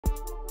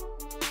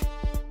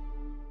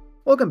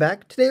Welcome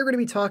back. Today we're going to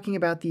be talking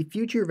about the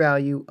future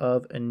value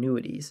of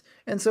annuities.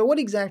 And so what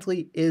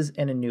exactly is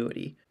an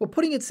annuity? Well,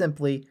 putting it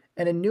simply,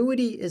 an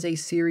annuity is a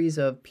series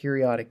of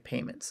periodic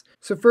payments.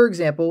 So for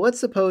example,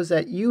 let's suppose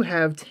that you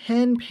have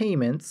 10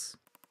 payments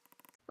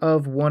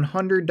of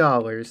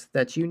 $100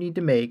 that you need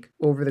to make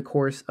over the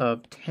course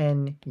of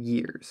 10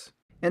 years.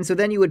 And so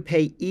then you would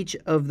pay each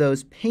of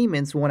those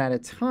payments one at a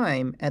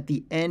time at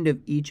the end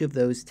of each of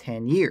those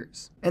 10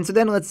 years. And so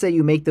then let's say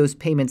you make those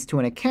payments to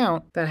an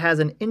account that has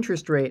an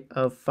interest rate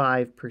of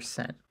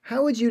 5%.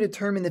 How would you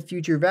determine the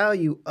future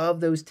value of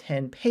those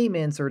 10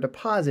 payments or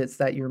deposits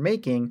that you're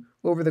making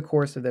over the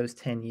course of those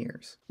 10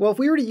 years? Well, if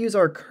we were to use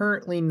our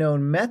currently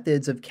known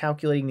methods of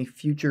calculating the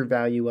future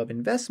value of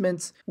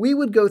investments, we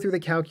would go through the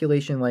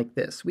calculation like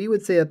this. We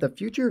would say that the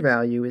future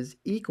value is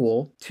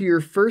equal to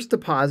your first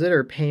deposit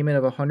or payment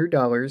of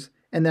 $100,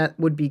 and that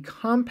would be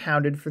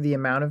compounded for the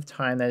amount of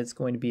time that it's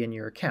going to be in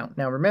your account.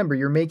 Now remember,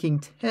 you're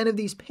making 10 of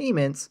these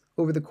payments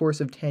over the course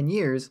of 10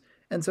 years,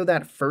 and so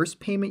that first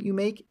payment you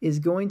make is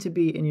going to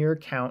be in your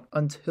account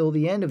until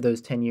the end of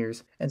those 10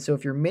 years. And so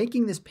if you're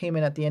making this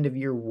payment at the end of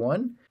year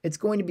 1, it's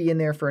going to be in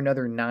there for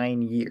another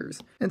 9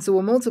 years. And so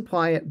we'll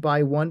multiply it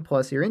by 1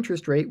 plus your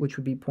interest rate, which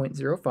would be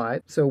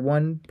 0.05. So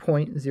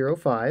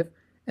 1.05.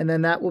 And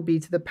then that will be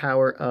to the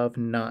power of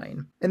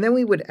 9. And then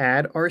we would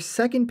add our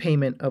second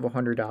payment of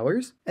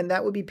 $100, and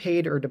that would be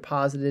paid or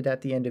deposited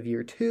at the end of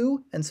year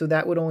 2, and so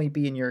that would only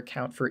be in your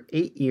account for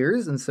 8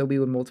 years, and so we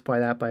would multiply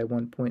that by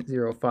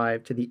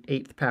 1.05 to the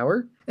 8th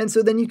power. And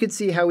so then you could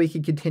see how we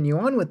could continue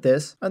on with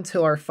this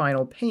until our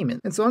final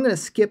payment. And so I'm going to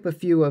skip a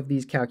few of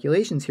these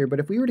calculations here, but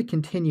if we were to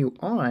continue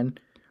on,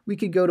 we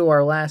could go to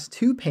our last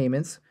 2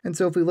 payments. And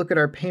so if we look at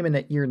our payment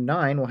at year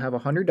 9, we'll have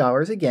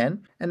 $100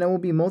 again, and then we'll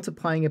be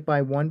multiplying it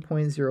by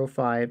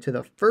 1.05 to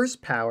the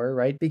first power,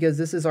 right? Because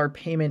this is our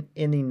payment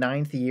in the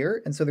 9th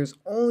year. And so there's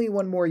only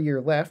one more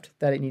year left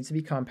that it needs to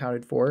be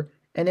compounded for.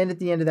 And then at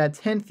the end of that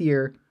 10th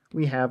year,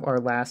 we have our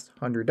last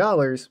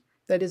 $100.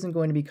 That isn't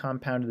going to be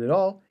compounded at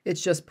all.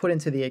 It's just put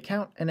into the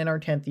account, and then our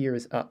 10th year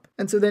is up.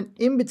 And so then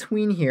in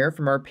between here,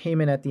 from our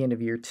payment at the end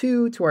of year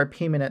 2 to our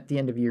payment at the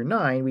end of year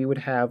 9, we would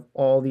have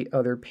all the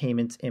other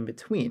payments in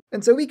between.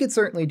 And so we could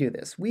certainly do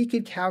this. We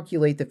could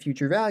calculate the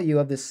future value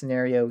of this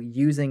scenario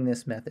using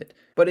this method.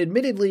 But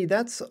admittedly,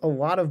 that's a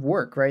lot of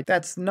work, right?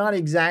 That's not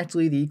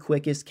exactly the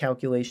quickest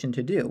calculation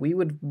to do. We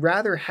would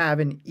rather have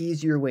an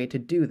easier way to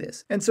do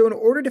this. And so in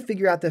order to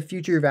figure out the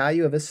future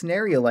value of a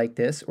scenario like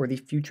this, or the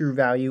future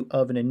value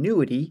of an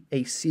annuity,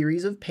 a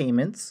series of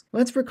payments,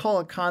 let's recall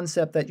a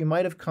concept that you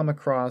might have come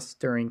across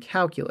during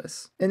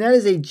calculus, and that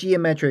is a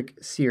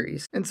geometric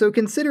series. And so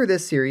consider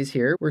this series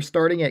here. We're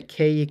starting at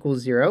k equals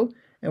 0,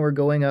 and we're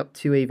going up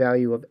to a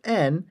value of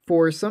n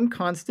for some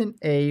constant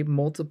a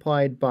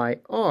multiplied by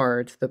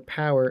r to the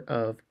power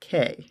of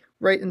k.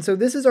 Right, and so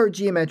this is our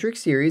geometric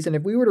series, and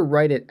if we were to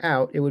write it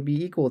out, it would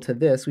be equal to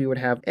this. We would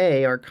have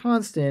a, our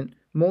constant,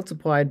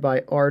 multiplied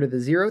by r to the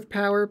 0th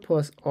power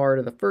plus r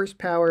to the 1st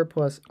power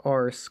plus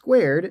r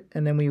squared,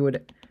 and then we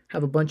would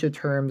have a bunch of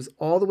terms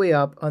all the way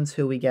up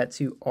until we get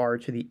to r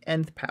to the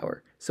nth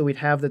power. So we'd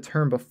have the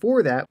term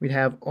before that, we'd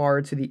have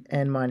r to the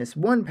n minus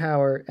 1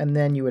 power, and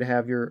then you would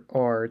have your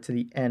r to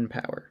the n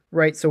power,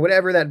 right? So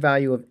whatever that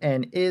value of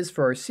n is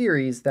for our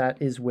series, that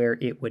is where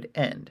it would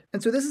end.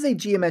 And so this is a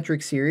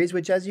geometric series,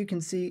 which as you can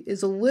see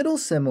is a little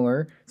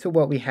similar to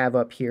what we have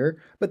up here,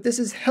 but this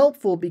is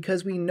helpful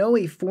because we know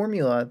a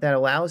formula that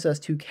allows us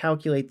to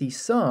calculate the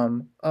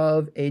sum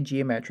of a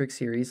geometric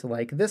series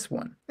like this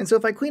one. And so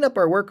if I clean up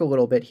our work a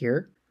little bit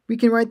here, we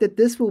can write that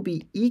this will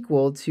be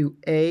equal to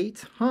a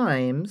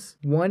times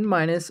 1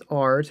 minus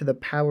r to the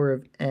power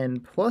of n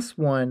plus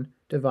 1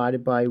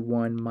 divided by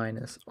 1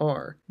 minus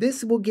r.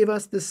 This will give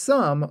us the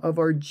sum of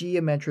our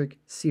geometric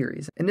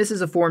series. And this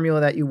is a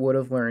formula that you would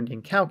have learned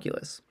in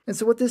calculus. And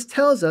so what this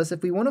tells us,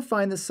 if we want to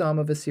find the sum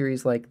of a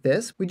series like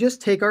this, we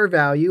just take our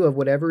value of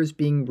whatever is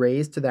being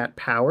raised to that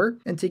power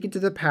and take it to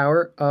the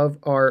power of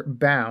our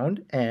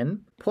bound,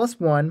 n, plus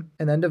 1,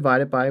 and then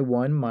divide it by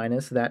 1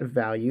 minus that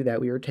value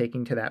that we are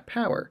taking to that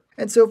power.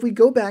 And so if we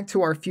go back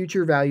to our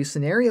future value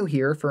scenario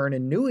here for an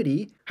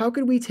annuity, how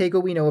could we take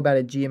what we know about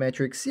a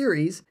geometric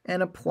series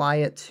and apply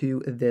it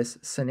to this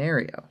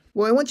scenario?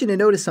 Well, I want you to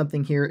notice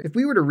something here. If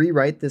we were to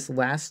rewrite this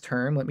last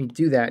term, let me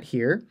do that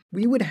here,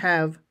 we would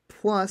have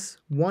plus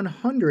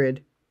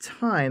 100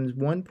 times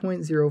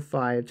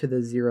 1.05 to the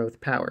 0th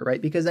power,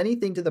 right? Because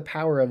anything to the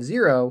power of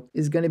 0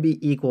 is going to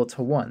be equal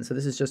to 1. So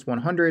this is just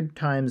 100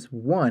 times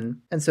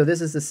 1. And so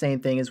this is the same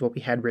thing as what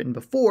we had written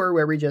before,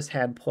 where we just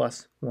had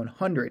plus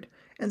 100.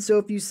 And so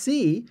if you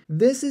see,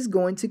 this is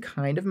going to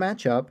kind of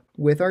match up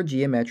with our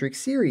geometric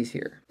series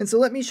here. And so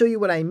let me show you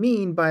what I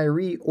mean by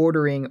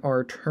reordering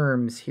our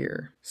terms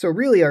here. So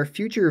really our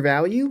future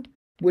value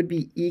would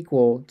be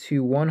equal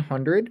to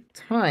 100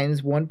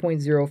 times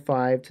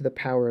 1.05 to the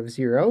power of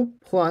 0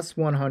 plus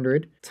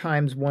 100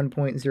 times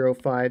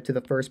 1.05 to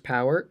the first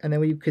power, and then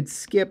we could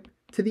skip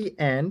to the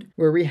end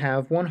where we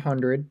have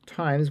 100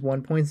 times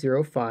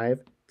 1.05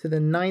 to the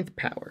 9th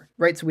power,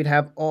 right? So we'd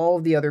have all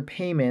of the other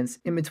payments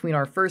in between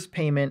our first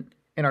payment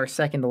in our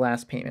second to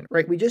last payment,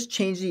 right? We just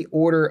changed the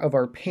order of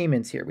our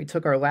payments here. We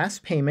took our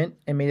last payment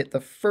and made it the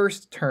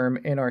first term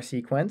in our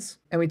sequence,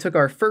 and we took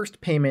our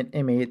first payment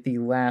and made it the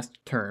last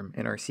term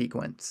in our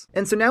sequence.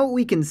 And so now what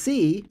we can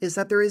see is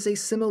that there is a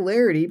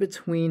similarity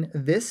between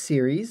this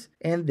series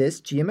and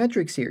this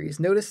geometric series.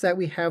 Notice that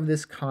we have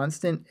this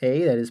constant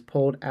a that is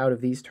pulled out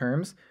of these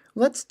terms.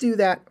 Let's do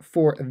that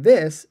for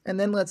this, and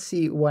then let's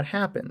see what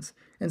happens.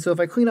 And so if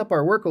I clean up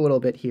our work a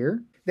little bit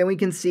here, then we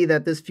can see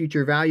that this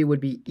future value would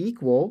be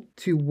equal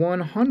to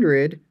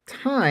 100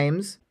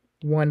 times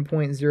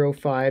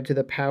 1.05 to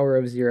the power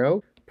of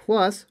 0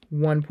 plus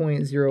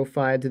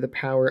 1.05 to the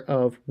power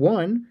of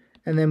 1,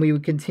 and then we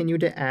would continue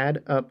to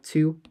add up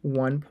to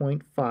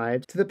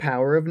 1.5 to the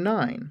power of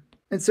 9.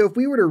 And so if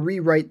we were to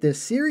rewrite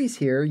this series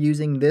here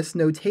using this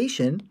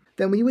notation,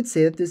 then we would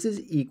say that this is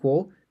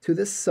equal to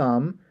the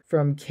sum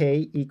from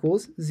k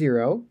equals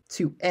 0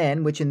 to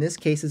n, which in this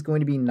case is going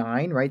to be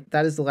 9, right?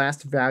 That is the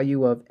last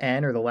value of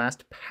n, or the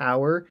last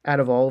power out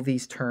of all of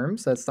these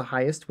terms. That's the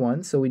highest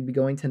one, so we'd be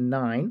going to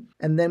 9.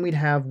 And then we'd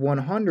have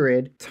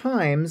 100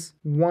 times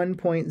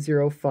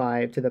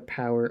 1.05 to the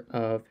power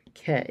of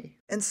k.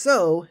 And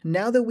so,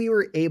 now that we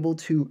were able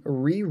to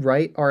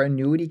rewrite our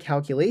annuity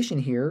calculation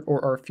here,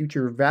 or our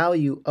future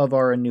value of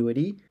our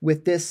annuity,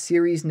 with this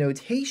series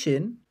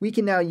notation, we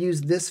can now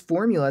use this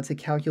formula to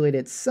calculate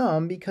its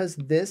sum because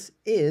this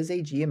is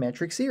a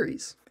geometric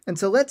series. And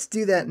so let's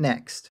do that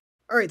next.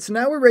 Alright, so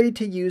now we're ready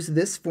to use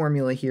this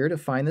formula here to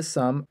find the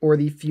sum, or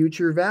the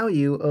future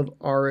value of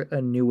our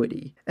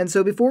annuity. And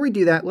so before we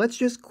do that, let's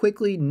just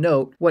quickly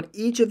note what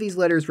each of these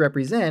letters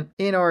represent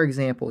in our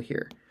example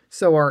here.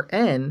 So our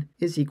n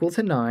is equal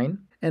to 9,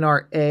 and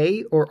our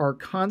a, or our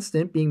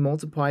constant being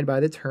multiplied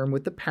by the term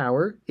with the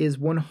power, is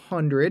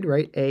 100,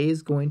 right? A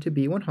is going to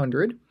be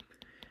 100.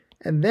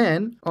 And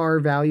then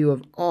our value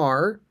of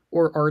r,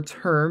 or our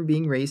term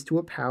being raised to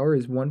a power,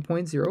 is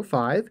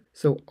 1.05.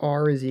 So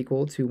r is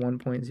equal to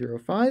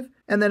 1.05.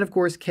 And then, of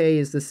course, k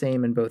is the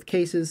same in both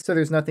cases, so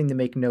there's nothing to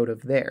make note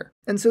of there.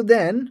 And so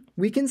then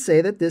we can say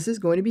that this is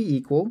going to be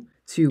equal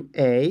to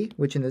a,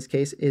 which in this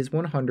case is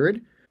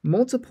 100,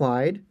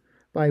 multiplied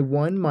by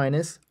 1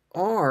 minus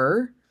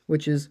r,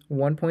 which is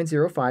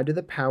 1.05 to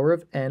the power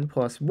of n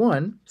plus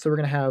 1. So we're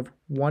going to have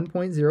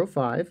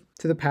 1.05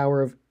 to the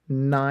power of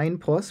 9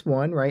 plus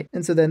 1, right?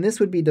 And so then this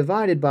would be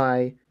divided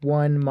by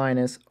 1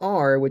 minus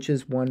r, which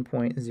is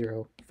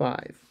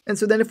 1.05. And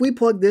so then if we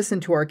plug this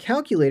into our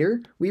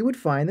calculator, we would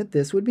find that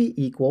this would be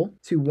equal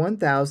to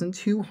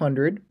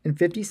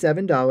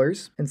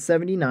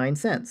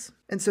 $1,257.79.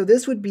 And so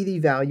this would be the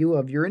value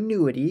of your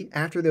annuity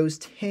after those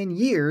 10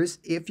 years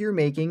if you're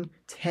making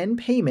 10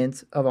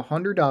 payments of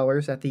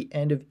 $100 at the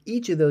end of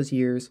each of those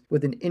years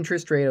with an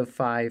interest rate of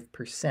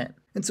 5%.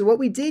 And so what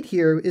we did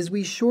here is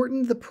we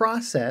shortened the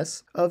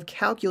process of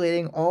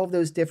calculating all of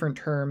those different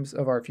terms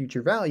of our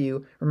future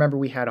value. Remember,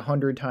 we had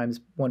 100 times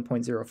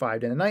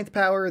 1.05 to the 9th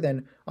power,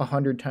 then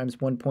 100 times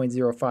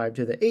 1.05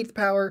 to the 8th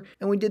power,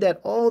 and we did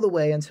that all the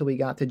way until we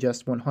got to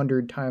just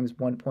 100 times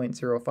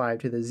 1.05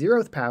 to the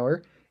 0th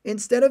power.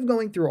 Instead of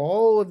going through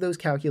all of those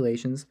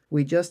calculations,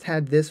 we just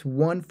had this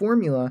one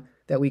formula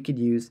that we could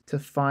use to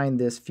find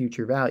this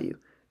future value.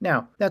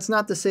 Now, that's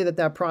not to say that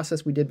that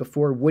process we did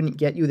before wouldn't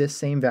get you this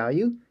same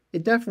value.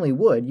 It definitely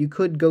would. You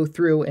could go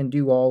through and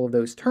do all of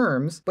those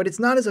terms, but it's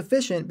not as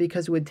efficient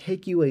because it would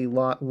take you a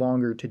lot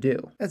longer to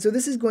do. And so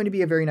this is going to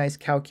be a very nice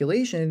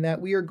calculation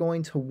that we are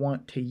going to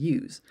want to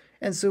use.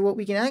 And so what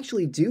we can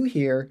actually do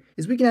here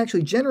is we can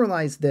actually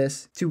generalize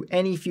this to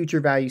any future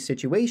value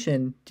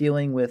situation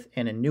dealing with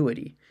an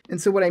annuity. And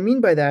so what I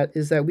mean by that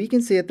is that we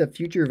can say that the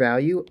future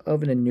value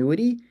of an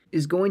annuity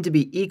is going to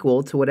be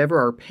equal to whatever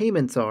our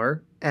payments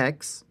are,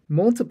 x,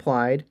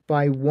 multiplied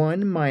by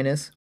 1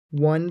 minus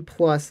 1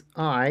 plus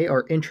I,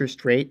 our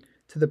interest rate,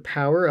 to the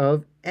power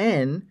of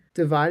n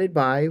divided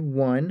by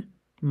 1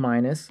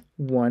 minus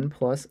 1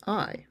 plus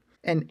I.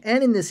 And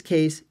n in this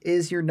case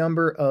is your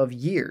number of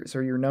years,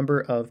 or your number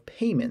of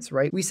payments,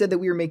 right? We said that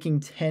we were making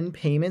 10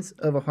 payments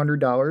of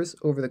 $100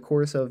 over the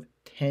course of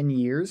 10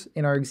 years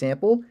in our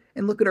example,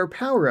 and look at our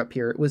power up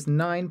here. It was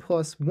 9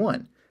 plus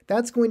 1.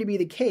 That's going to be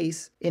the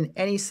case in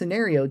any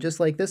scenario just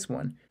like this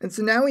one. And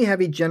so now we have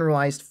a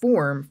generalized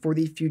form for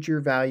the future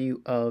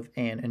value of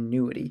an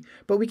annuity.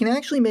 But we can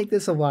actually make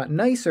this a lot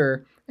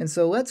nicer, and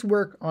so let's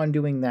work on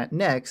doing that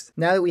next,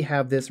 now that we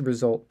have this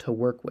result to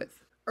work with.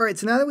 Alright,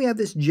 so now that we have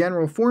this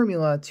general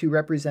formula to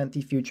represent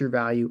the future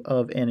value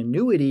of an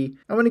annuity,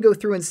 I want to go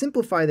through and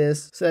simplify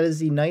this so that is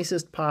the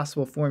nicest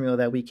possible formula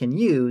that we can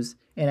use,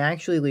 and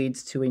actually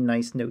leads to a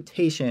nice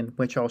notation,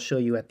 which I'll show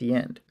you at the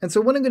end. And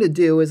so what I'm going to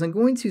do is I'm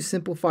going to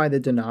simplify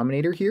the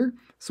denominator here.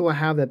 So I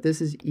have that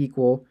this is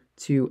equal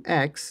to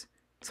x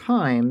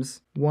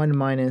times 1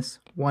 minus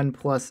 1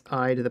 plus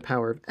I to the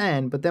power of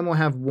n, but then we'll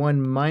have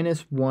 1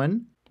 minus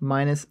 1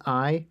 minus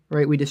I,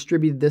 right? We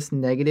distributed this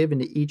negative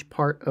into each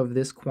part of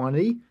this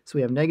quantity. So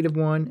we have negative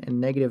 1 and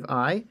negative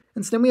I.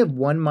 And so then we have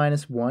 1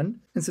 minus 1.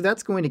 And so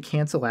that's going to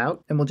cancel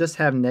out, and we'll just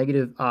have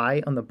negative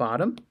I on the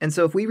bottom. And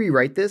so if we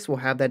rewrite this, we'll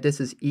have that this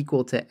is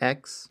equal to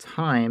x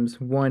times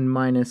 1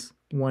 minus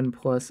 1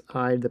 plus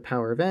I to the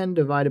power of n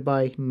divided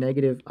by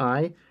negative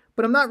I.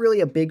 But I'm not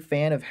really a big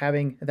fan of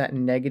having that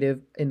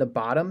negative in the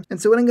bottom.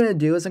 And so what I'm going to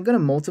do is I'm going to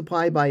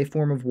multiply by a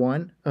form of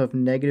 1 of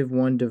negative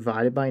 1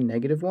 divided by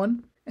negative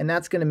 1. And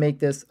that's going to make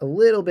this a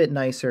little bit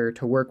nicer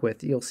to work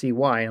with. You'll see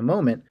why in a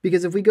moment.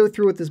 Because if we go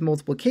through with this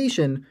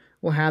multiplication,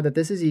 we'll have that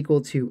this is equal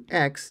to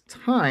x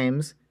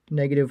times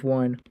negative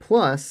 1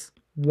 plus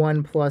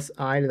 1 plus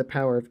I to the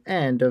power of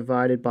n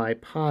divided by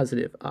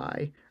positive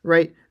I,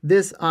 right?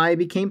 This I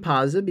became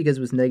positive because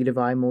it was negative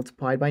I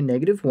multiplied by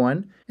negative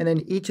 1, and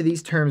then each of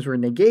these terms were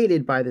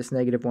negated by this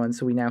negative 1,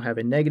 so we now have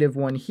a negative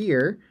 1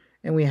 here,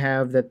 and we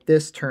have that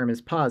this term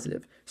is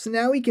positive. So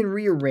now we can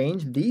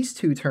rearrange these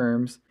two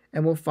terms,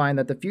 and we'll find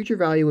that the future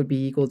value would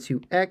be equal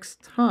to x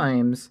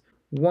times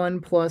 1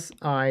 plus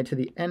I to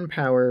the n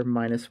power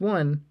minus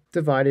 1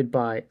 divided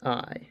by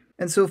I.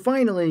 And so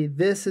finally,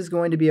 this is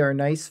going to be our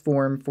nice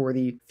form for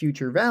the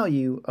future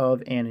value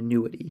of an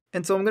annuity.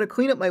 And so I'm going to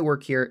clean up my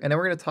work here, and then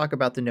we're going to talk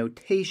about the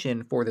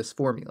notation for this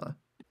formula.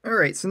 All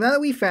right, so now that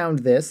we found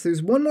this,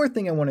 there's one more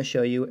thing I want to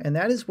show you, and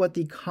that is what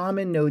the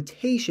common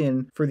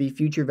notation for the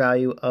future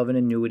value of an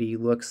annuity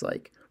looks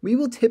like. We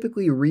will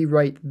typically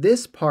rewrite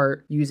this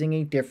part using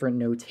a different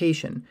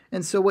notation.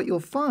 And so what you'll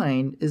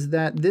find is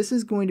that this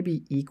is going to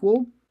be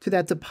equal to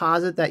that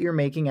deposit that you're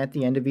making at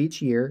the end of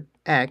each year,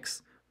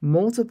 X,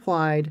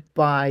 multiplied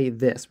by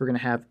this. We're going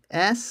to have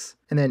S,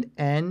 and then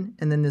N,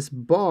 and then this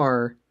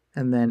bar,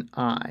 and then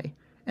I.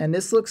 And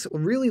this looks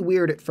really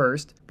weird at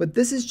first, but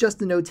this is just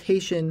the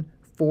notation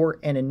for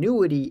an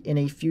annuity in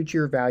a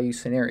future value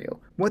scenario.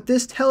 What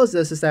this tells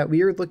us is that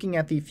we are looking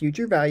at the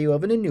future value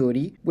of an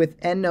annuity with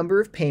n number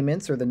of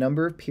payments, or the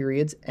number of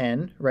periods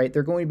n, right?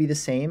 They're going to be the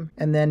same,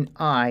 and then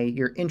I,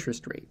 your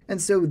interest rate.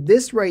 And so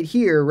this right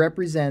here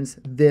represents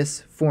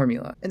this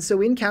formula. And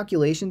so in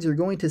calculations, you're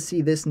going to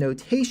see this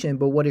notation,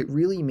 but what it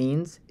really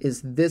means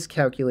is this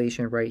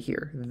calculation right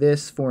here,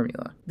 this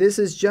formula. This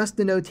is just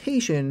the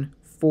notation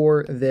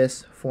for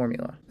this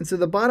formula. And so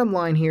the bottom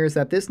line here is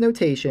that this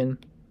notation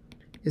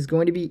is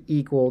going to be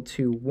equal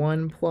to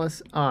 1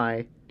 plus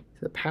I to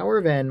the power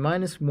of n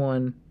minus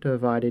 1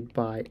 divided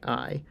by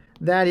I.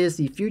 That is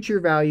the future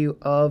value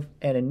of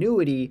an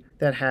annuity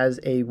that has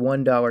a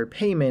 $1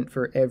 payment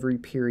for every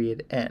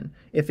period n.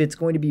 If it's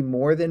going to be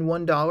more than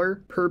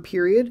 $1 per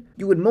period,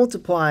 you would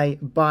multiply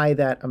by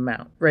that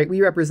amount, right?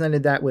 We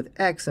represented that with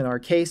x in our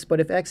case, but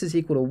if x is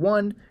equal to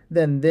 1,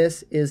 then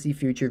this is the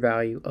future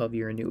value of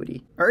your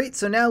annuity. All right,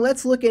 so now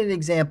let's look at an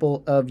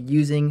example of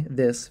using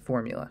this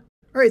formula.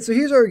 All right, so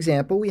here's our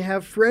example. We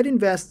have Fred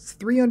invests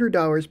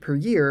 $300 per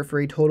year for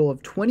a total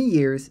of 20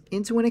 years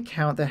into an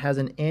account that has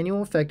an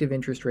annual effective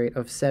interest rate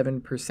of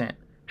 7%.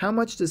 How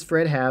much does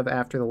Fred have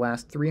after the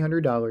last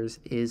 $300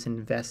 is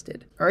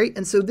invested? All right,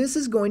 and so this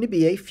is going to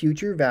be a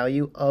future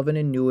value of an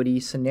annuity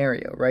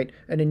scenario, right?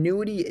 An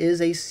annuity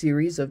is a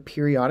series of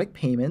periodic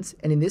payments,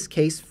 and in this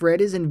case,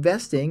 Fred is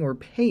investing or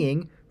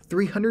paying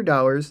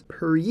 $300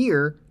 per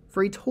year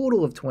for a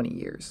total of 20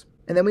 years.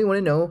 And then we want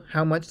to know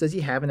how much does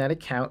he have in that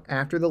account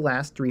after the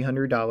last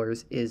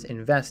 $300 is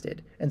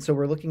invested. And so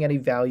we're looking at a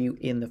value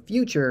in the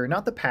future,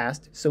 not the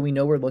past, so we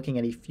know we're looking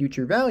at a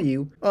future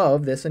value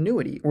of this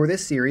annuity or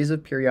this series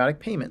of periodic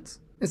payments.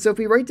 And so if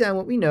we write down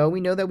what we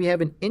know that we have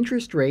an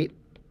interest rate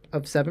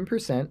of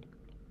 7%,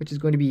 which is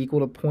going to be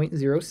equal to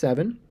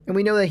 0.07. And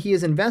we know that he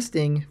is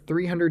investing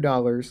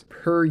 $300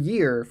 per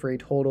year for a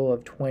total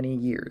of 20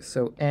 years.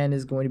 So n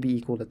is going to be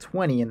equal to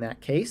 20 in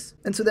that case.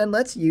 And so then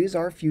let's use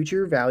our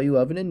future value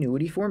of an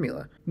annuity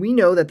formula. We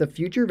know that the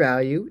future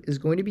value is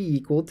going to be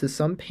equal to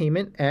some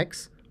payment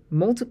x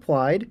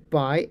multiplied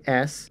by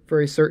s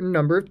for a certain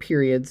number of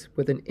periods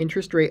with an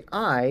interest rate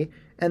I.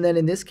 And then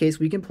in this case,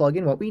 we can plug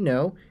in what we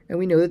know. And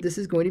we know that this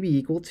is going to be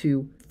equal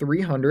to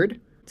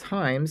 300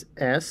 times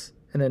s,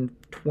 and then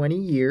 20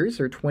 years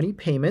or 20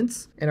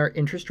 payments, and our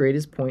interest rate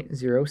is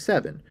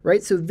 0.07,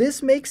 right? So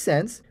this makes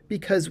sense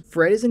because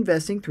Fred is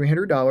investing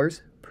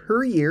 $300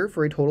 per year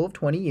for a total of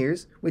 20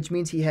 years, which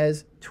means he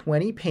has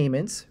 20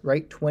 payments,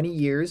 right? 20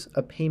 years,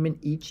 a payment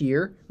each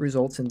year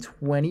results in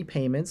 20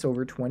 payments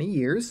over 20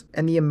 years,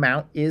 and the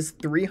amount is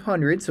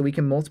 300, so we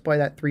can multiply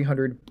that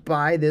 300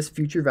 by this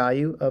future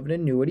value of an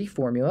annuity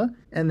formula,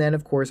 and then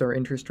of course our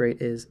interest rate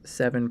is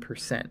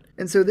 7%.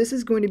 And so this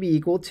is going to be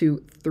equal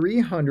to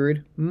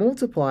 300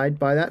 multiplied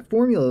by that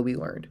formula we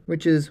learned,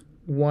 which is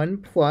 1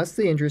 plus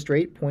the interest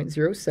rate,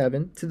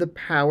 0.07, to the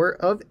power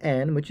of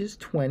n, which is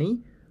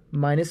 20,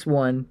 minus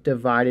 1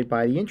 divided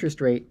by the interest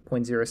rate,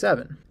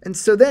 0.07. And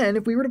so then,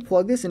 if we were to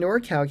plug this into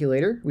our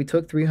calculator, we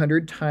took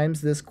 300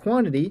 times this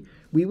quantity,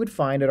 we would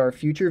find that our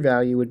future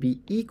value would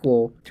be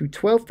equal to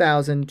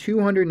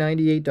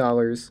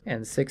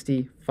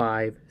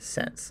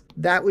 $12,298.65.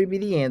 That would be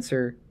the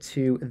answer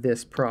to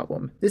this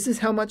problem. This is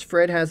how much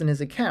Fred has in his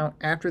account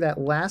after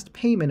that last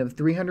payment of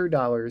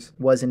 $300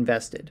 was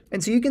invested.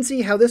 And so you can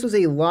see how this was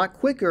a lot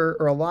quicker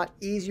or a lot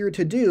easier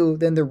to do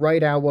than to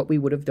write out what we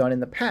would have done in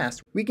the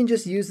past. We can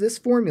just use this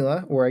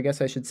formula, or I guess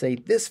I should say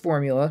this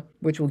formula,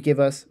 which will give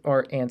us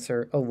our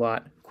answer a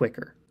lot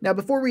quicker. Now,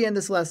 before we end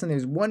this lesson,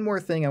 there's one more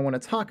thing I want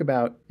to talk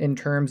about in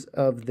terms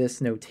of this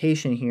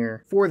notation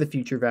here for the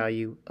future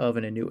value of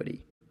an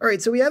annuity. All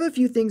right, so we have a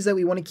few things that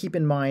we want to keep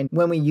in mind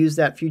when we use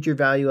that future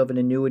value of an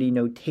annuity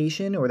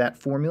notation or that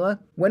formula.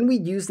 When we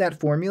use that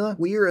formula,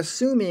 we are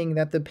assuming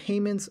that the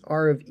payments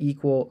are of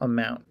equal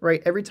amount,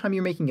 right? Every time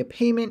you're making a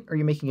payment or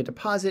you're making a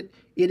deposit,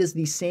 it is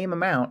the same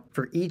amount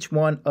for each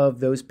one of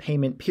those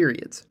payment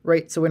periods,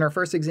 right? So in our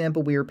first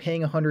example, we were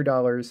paying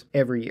 $100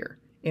 every year.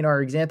 In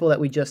our example that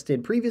we just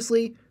did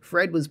previously,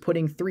 Fred was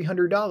putting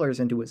 $300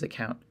 into his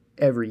account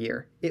every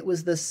year. It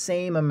was the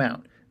same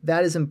amount.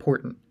 That is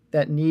important.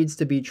 That needs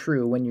to be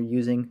true when you're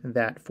using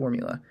that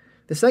formula.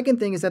 The second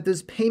thing is that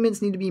those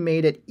payments need to be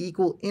made at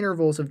equal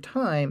intervals of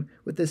time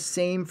with the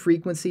same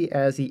frequency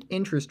as the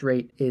interest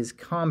rate is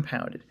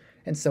compounded.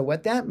 And so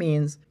what that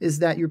means is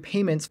that your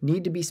payments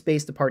need to be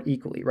spaced apart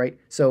equally, right?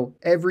 So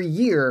every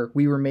year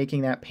we were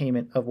making that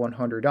payment of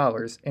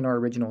 $100 in our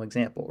original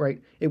example, right?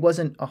 It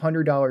wasn't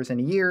 $100 in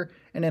a year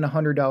and then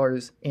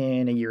 $100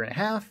 in a year and a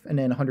half and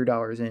then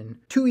 $100 in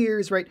 2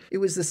 years, right? It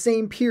was the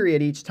same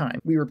period each time.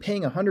 We were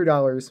paying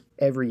 $100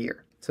 every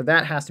year. So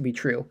that has to be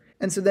true.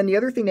 And so then the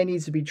other thing that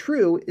needs to be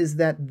true is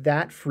that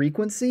that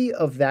frequency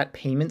of that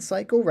payment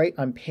cycle, right?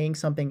 I'm paying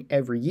something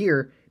every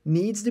year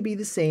needs to be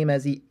the same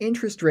as the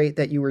interest rate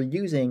that you were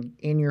using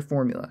in your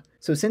formula.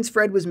 So since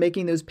Fred was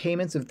making those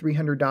payments of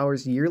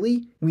 $300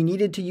 yearly, we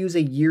needed to use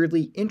a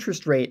yearly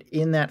interest rate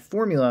in that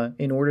formula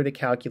in order to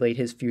calculate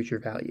his future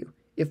value.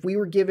 If we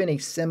were given a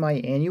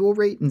semi-annual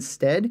rate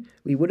instead,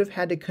 we would have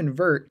had to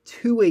convert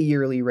to a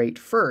yearly rate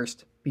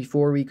first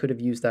before we could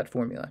have used that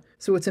formula.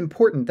 So it's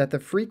important that the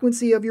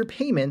frequency of your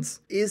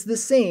payments is the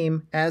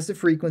same as the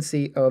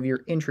frequency of your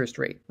interest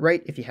rate,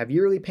 right? If you have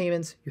yearly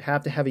payments, you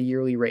have to have a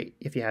yearly rate.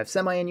 If you have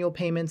semi-annual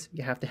payments,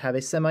 you have to have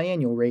a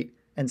semi-annual rate,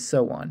 and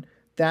so on.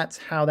 That's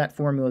how that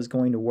formula is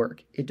going to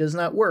work. It does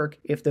not work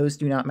if those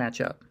do not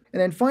match up.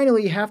 And then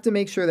finally, you have to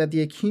make sure that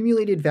the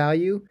accumulated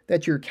value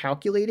that you're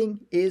calculating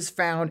is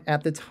found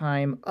at the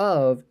time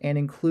of and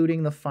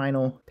including the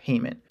final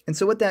payment. And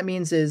so what that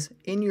means is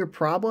in your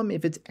problem,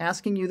 if it's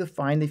asking you to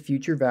find the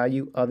future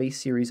value of a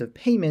series of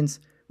payments,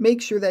 make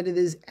sure that it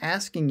is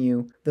asking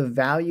you the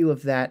value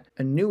of that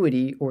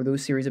annuity or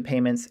those series of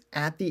payments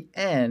at the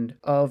end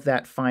of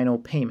that final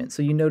payment.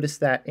 So you notice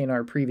that in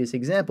our previous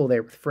example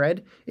there with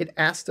Fred, it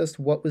asked us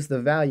what was the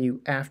value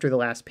after the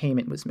last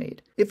payment was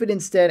made. If it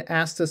instead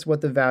asked us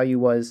what the value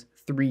was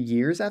 3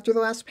 years after the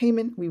last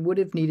payment, we would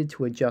have needed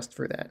to adjust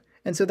for that.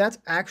 And so that's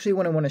actually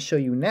what I want to show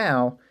you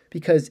now,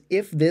 because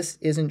if this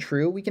isn't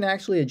true, we can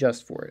actually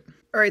adjust for it.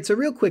 All right, so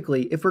real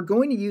quickly, if we're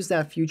going to use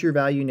that future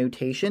value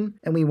notation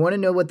and we want to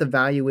know what the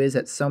value is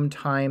at some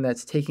time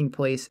that's taking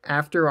place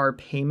after our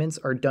payments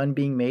are done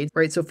being made,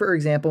 right? So for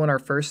example, in our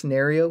first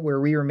scenario where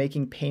we were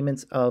making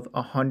payments of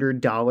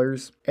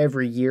 $100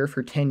 every year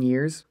for 10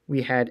 years,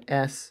 we had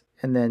S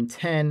and then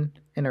 10,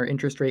 and our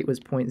interest rate was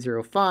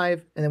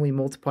 0.05, and then we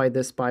multiplied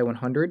this by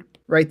 100,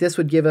 right? This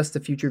would give us the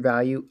future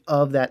value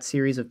of that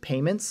series of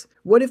payments.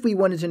 What if we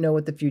wanted to know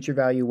what the future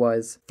value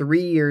was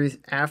 3 years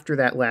after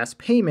that last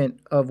payment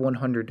of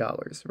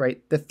 $100,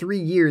 right? The 3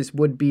 years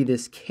would be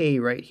this K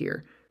right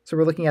here. So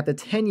we're looking at the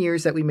 10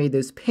 years that we made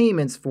those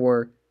payments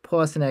for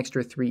plus an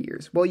extra 3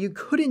 years. Well, you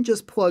couldn't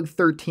just plug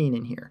 13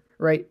 in here,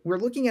 right? We're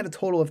looking at a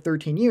total of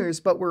 13 years,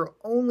 but we're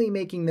only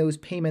making those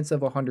payments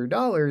of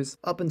 $100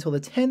 up until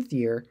the 10th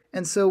year.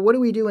 And so what do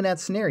we do in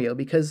that scenario?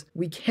 Because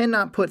we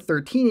cannot put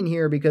 13 in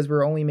here because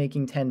we're only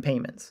making 10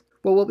 payments.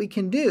 Well, what we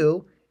can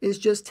do is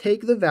just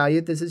take the value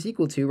that this is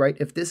equal to, right?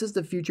 If this is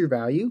the future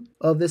value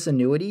of this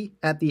annuity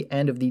at the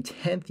end of the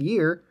 10th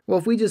year, well,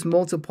 if we just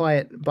multiply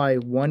it by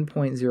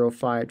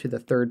 1.05 to the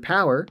third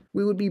power,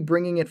 we would be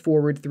bringing it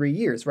forward 3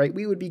 years, right?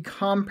 We would be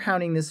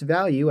compounding this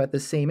value at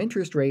the same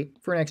interest rate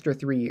for an extra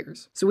 3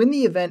 years. So in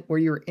the event where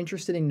you're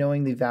interested in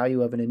knowing the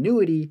value of an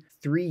annuity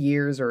 3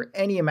 years or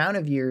any amount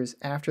of years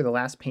after the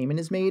last payment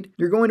is made,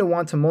 you're going to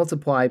want to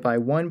multiply by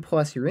 1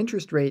 plus your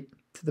interest rate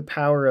to the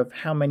power of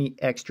how many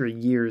extra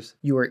years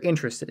you are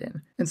interested in.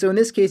 And so in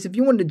this case, if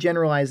you wanted to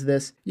generalize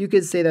this, you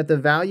could say that the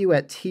value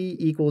at t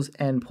equals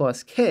n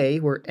plus k,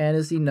 where n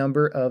is the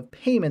number of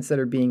payments that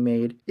are being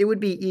made, it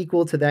would be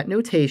equal to that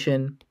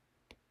notation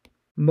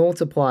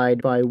multiplied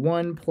by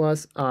 1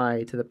 plus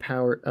I to the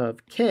power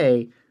of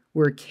k,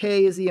 where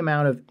k is the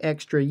amount of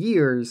extra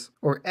years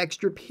or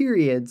extra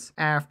periods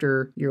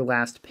after your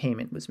last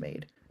payment was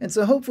made. And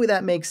so hopefully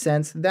that makes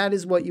sense. That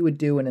is what you would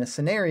do in a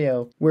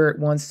scenario where it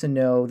wants to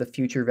know the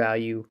future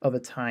value of a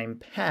time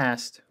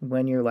past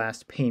when your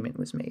last payment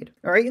was made.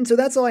 All right, and so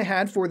that's all I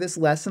had for this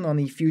lesson on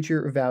the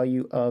future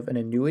value of an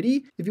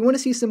annuity. If you want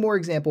to see some more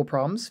example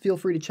problems, feel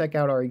free to check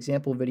out our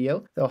example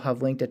video. They'll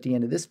have linked at the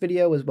end of this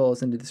video as well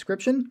as in the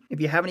description.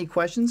 If you have any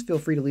questions, feel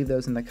free to leave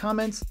those in the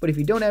comments. But if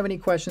you don't have any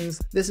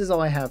questions, this is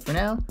all I have for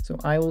now. So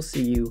I will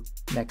see you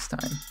next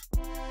time.